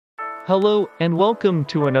Hello and welcome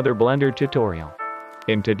to another Blender tutorial.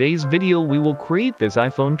 In today's video we will create this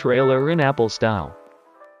iPhone trailer in Apple style.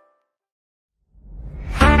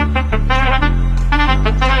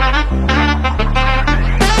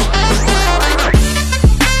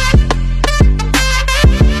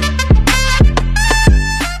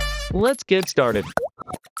 Let's get started.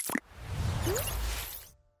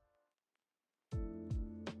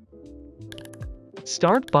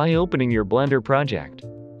 Start by opening your Blender project.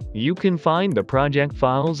 You can find the project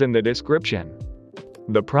files in the description.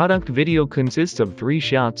 The product video consists of 3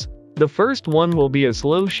 shots. The first one will be a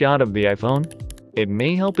slow shot of the iPhone. It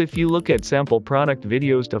may help if you look at sample product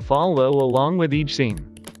videos to follow along with each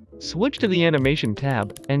scene. Switch to the animation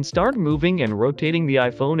tab and start moving and rotating the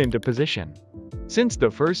iPhone into position. Since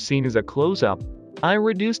the first scene is a close-up, I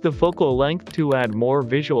reduced the focal length to add more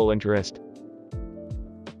visual interest.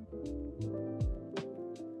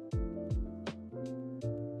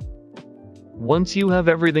 Once you have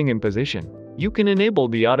everything in position, you can enable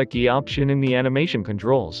the auto key option in the animation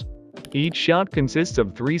controls. Each shot consists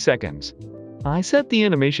of 3 seconds. I set the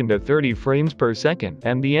animation to 30 frames per second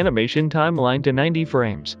and the animation timeline to 90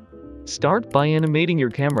 frames. Start by animating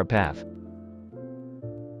your camera path.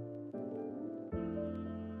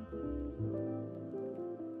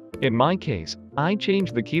 In my case, I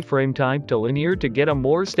changed the keyframe type to linear to get a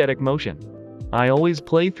more static motion. I always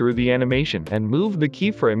play through the animation and move the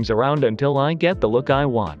keyframes around until I get the look I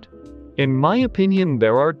want. In my opinion,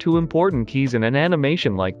 there are 2 important keys in an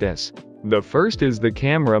animation like this. The first is the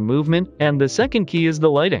camera movement and the second key is the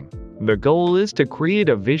lighting. The goal is to create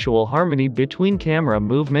a visual harmony between camera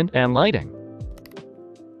movement and lighting.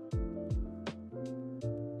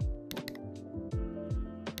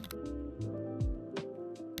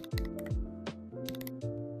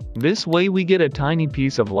 This way we get a tiny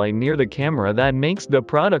piece of light near the camera that makes the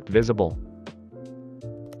product visible.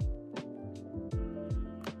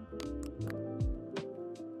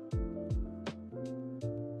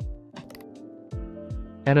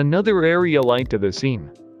 Add another area light to the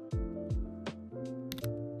scene.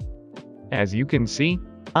 As you can see,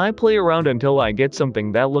 I play around until I get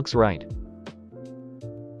something that looks right.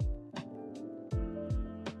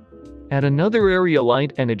 Add another area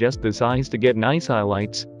light and adjust the size to get nice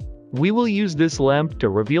highlights. We will use this lamp to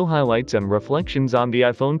reveal highlights and reflections on the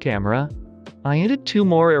iPhone camera. I added 2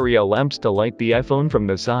 more area lamps to light the iPhone from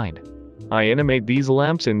the side. I animate these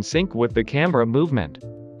lamps in sync with the camera movement.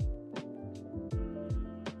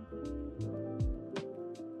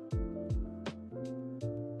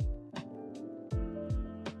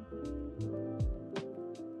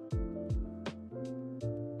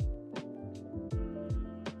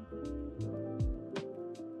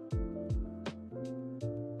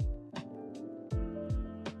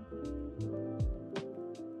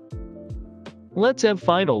 Let's have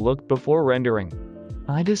final look before rendering.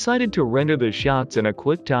 I decided to render the shots in a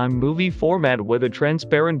QuickTime movie format with a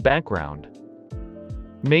transparent background.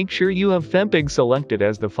 Make sure you have FempEG selected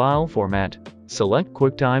as the file format. Select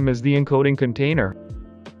QuickTime as the encoding container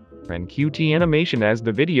and Qt Animation as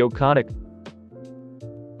the video codec.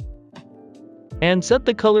 And set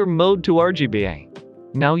the color mode to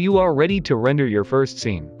RGBA. Now you are ready to render your first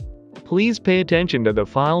scene. Please pay attention to the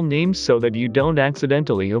file names so that you don't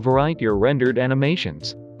accidentally overwrite your rendered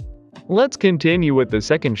animations. Let's continue with the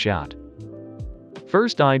second shot.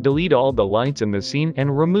 First, I delete all the lights in the scene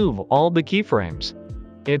and remove all the keyframes.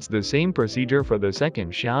 It's the same procedure for the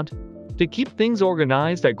second shot. To keep things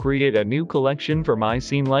organized, I create a new collection for my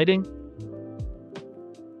scene lighting.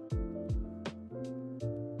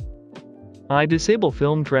 I disable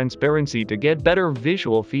film transparency to get better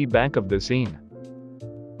visual feedback of the scene.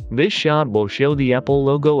 This shot will show the Apple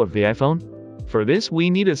logo of the iPhone. For this we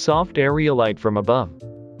need a soft area light from above.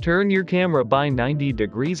 Turn your camera by 90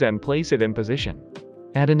 degrees and place it in position.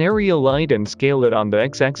 Add an area light and scale it on the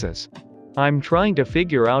x-axis. I'm trying to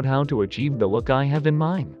figure out how to achieve the look I have in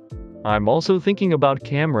mind. I'm also thinking about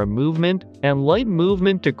camera movement and light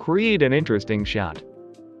movement to create an interesting shot.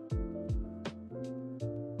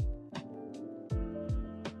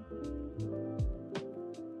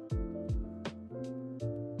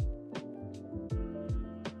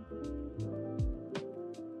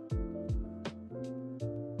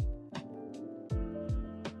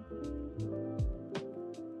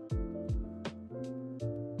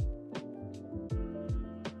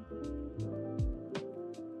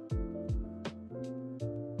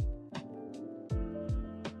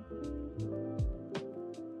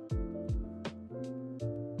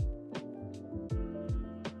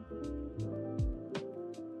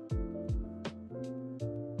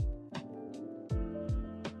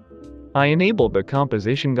 I enable the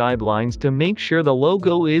composition guidelines to make sure the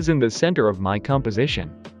logo is in the center of my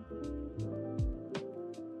composition.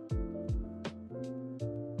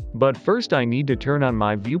 But first I need to turn on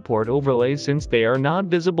my viewport overlays since they are not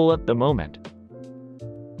visible at the moment.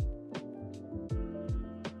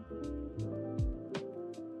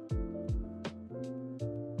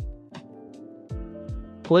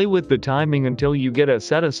 Play with the timing until you get a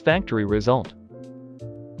satisfactory result.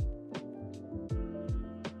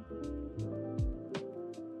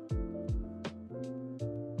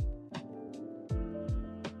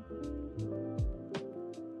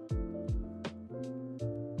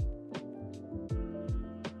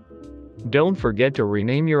 Don't forget to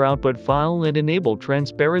rename your output file and enable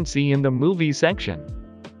transparency in the movie section.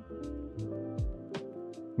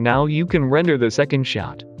 Now you can render the second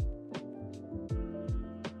shot.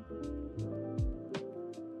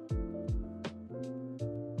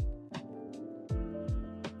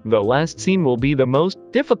 The last scene will be the most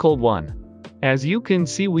difficult one. As you can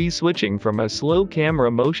see, we switching from a slow camera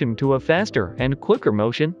motion to a faster and quicker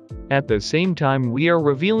motion. At the same time, we are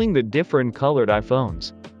revealing the different colored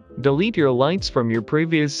iPhones. Delete your lights from your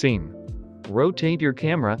previous scene. Rotate your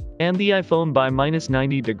camera and the iPhone by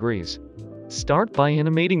 -90 degrees. Start by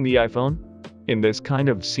animating the iPhone. In this kind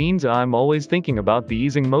of scenes, I'm always thinking about the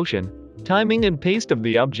easing motion, timing and pace of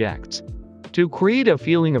the objects. To create a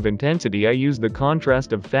feeling of intensity, I use the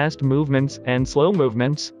contrast of fast movements and slow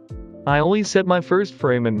movements. I always set my first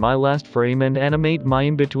frame and my last frame and animate my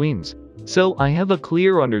in-betweens, so I have a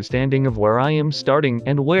clear understanding of where I am starting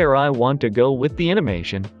and where I want to go with the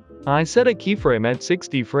animation. I set a keyframe at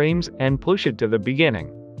 60 frames and push it to the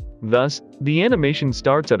beginning. Thus, the animation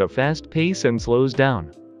starts at a fast pace and slows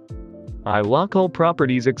down. I lock all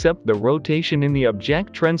properties except the rotation in the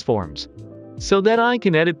object transforms, so that I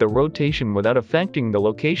can edit the rotation without affecting the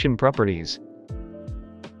location properties.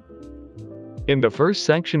 In the first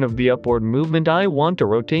section of the upward movement, I want to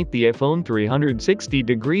rotate the iPhone 360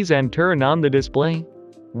 degrees and turn on the display.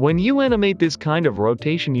 When you animate this kind of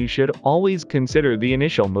rotation, you should always consider the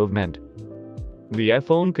initial movement. The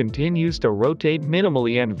iPhone continues to rotate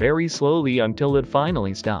minimally and very slowly until it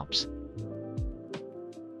finally stops.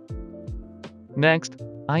 Next,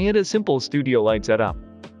 I add a simple studio light setup.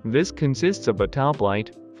 This consists of a top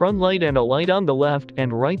light, front light and a light on the left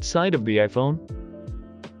and right side of the iPhone.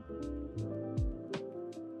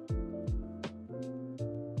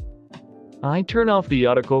 I turn off the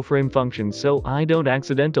autoframe function so I don't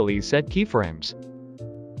accidentally set keyframes.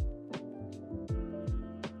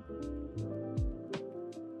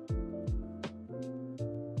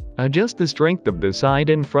 Adjust the strength of the side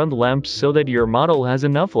and front lamps so that your model has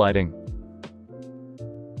enough lighting.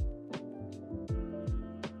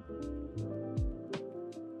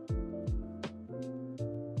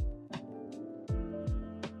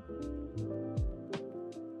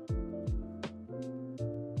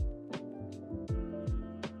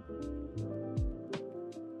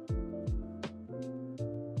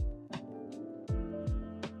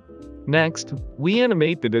 Next, we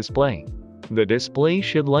animate the display. The display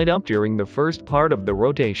should light up during the first part of the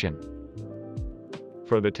rotation.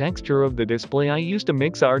 For the texture of the display, I used a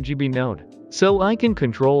mix RGB node, so I can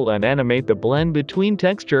control and animate the blend between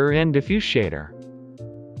texture and diffuse shader.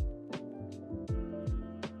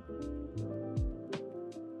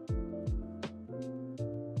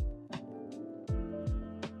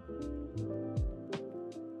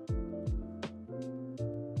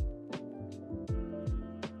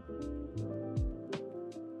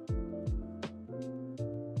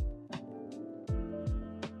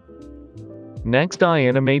 Next, I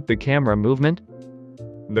animate the camera movement.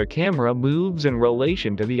 The camera moves in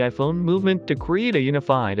relation to the iPhone movement to create a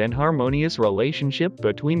unified and harmonious relationship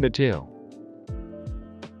between the two.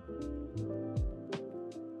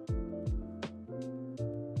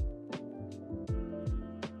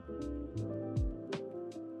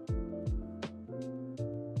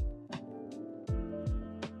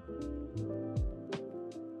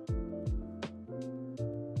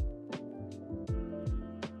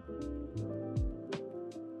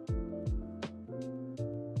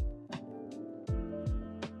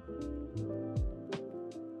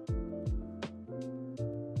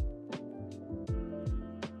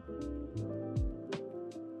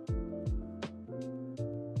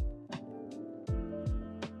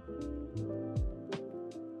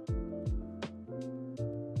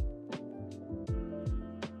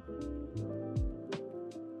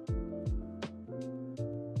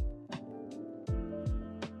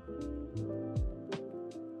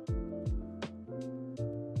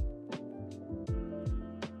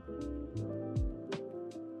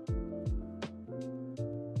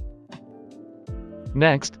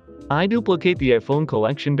 Next, I duplicate the iPhone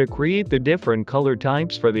collection to create the different color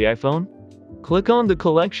types for the iPhone. Click on the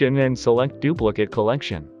collection and select Duplicate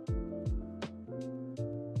Collection.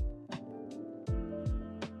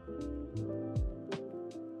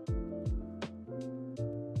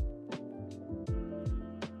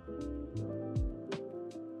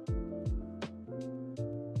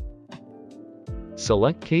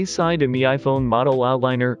 Select case side in the iPhone model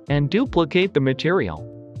outliner and duplicate the material.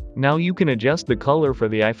 Now you can adjust the color for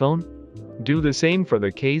the iPhone. Do the same for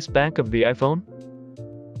the case back of the iPhone.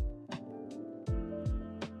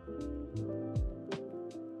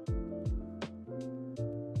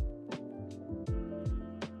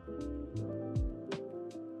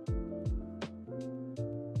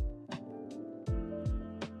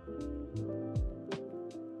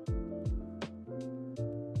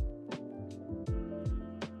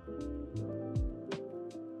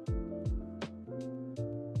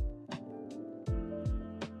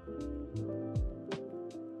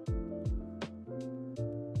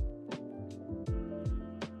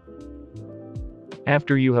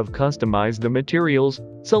 After you have customized the materials,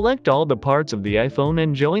 select all the parts of the iPhone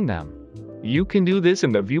and join them. You can do this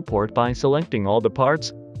in the viewport by selecting all the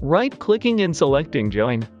parts, right-clicking and selecting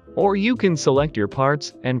Join, or you can select your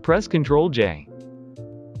parts and press Ctrl+J.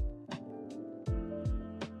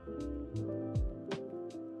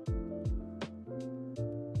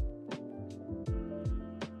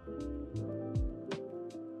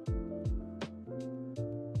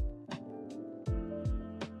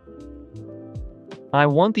 I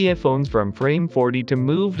want the iPhones from frame 40 to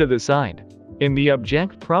move to the side. In the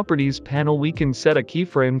Object Properties panel we can set a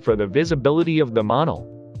keyframe for the visibility of the model.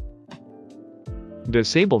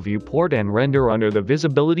 Disable Viewport and Render under the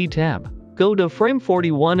Visibility tab. Go to frame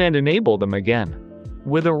 41 and enable them again.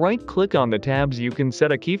 With a right click on the tabs you can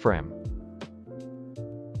set a keyframe.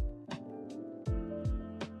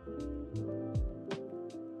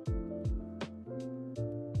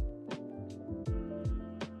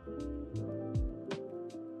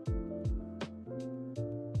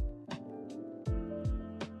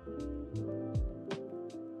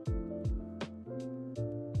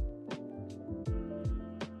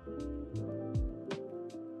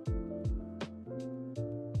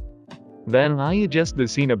 Then I adjust the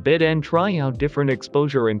scene a bit and try out different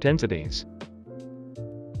exposure intensities.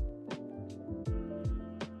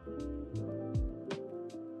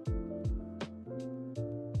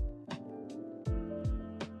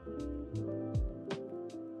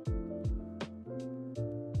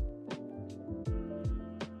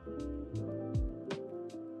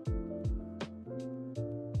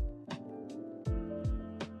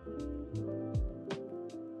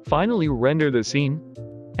 Finally, render the scene.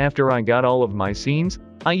 After I got all of my scenes,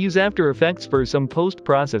 I use After Effects for some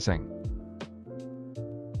post-processing.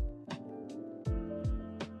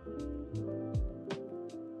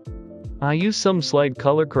 I use some slight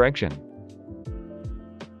color correction.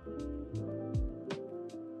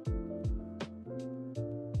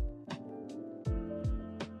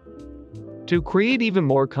 To create even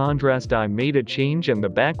more contrast, I made a change in the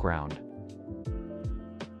background.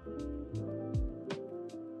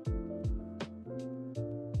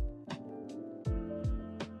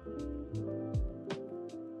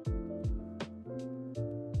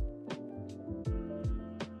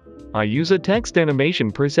 I use a text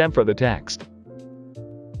animation preset for the text.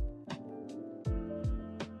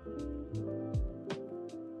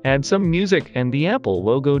 Add some music and the Apple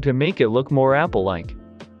logo to make it look more Apple-like.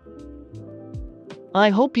 I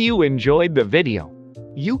hope you enjoyed the video.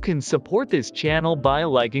 You can support this channel by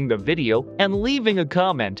liking the video and leaving a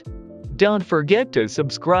comment. Don't forget to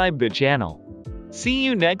subscribe the channel. See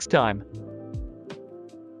you next time.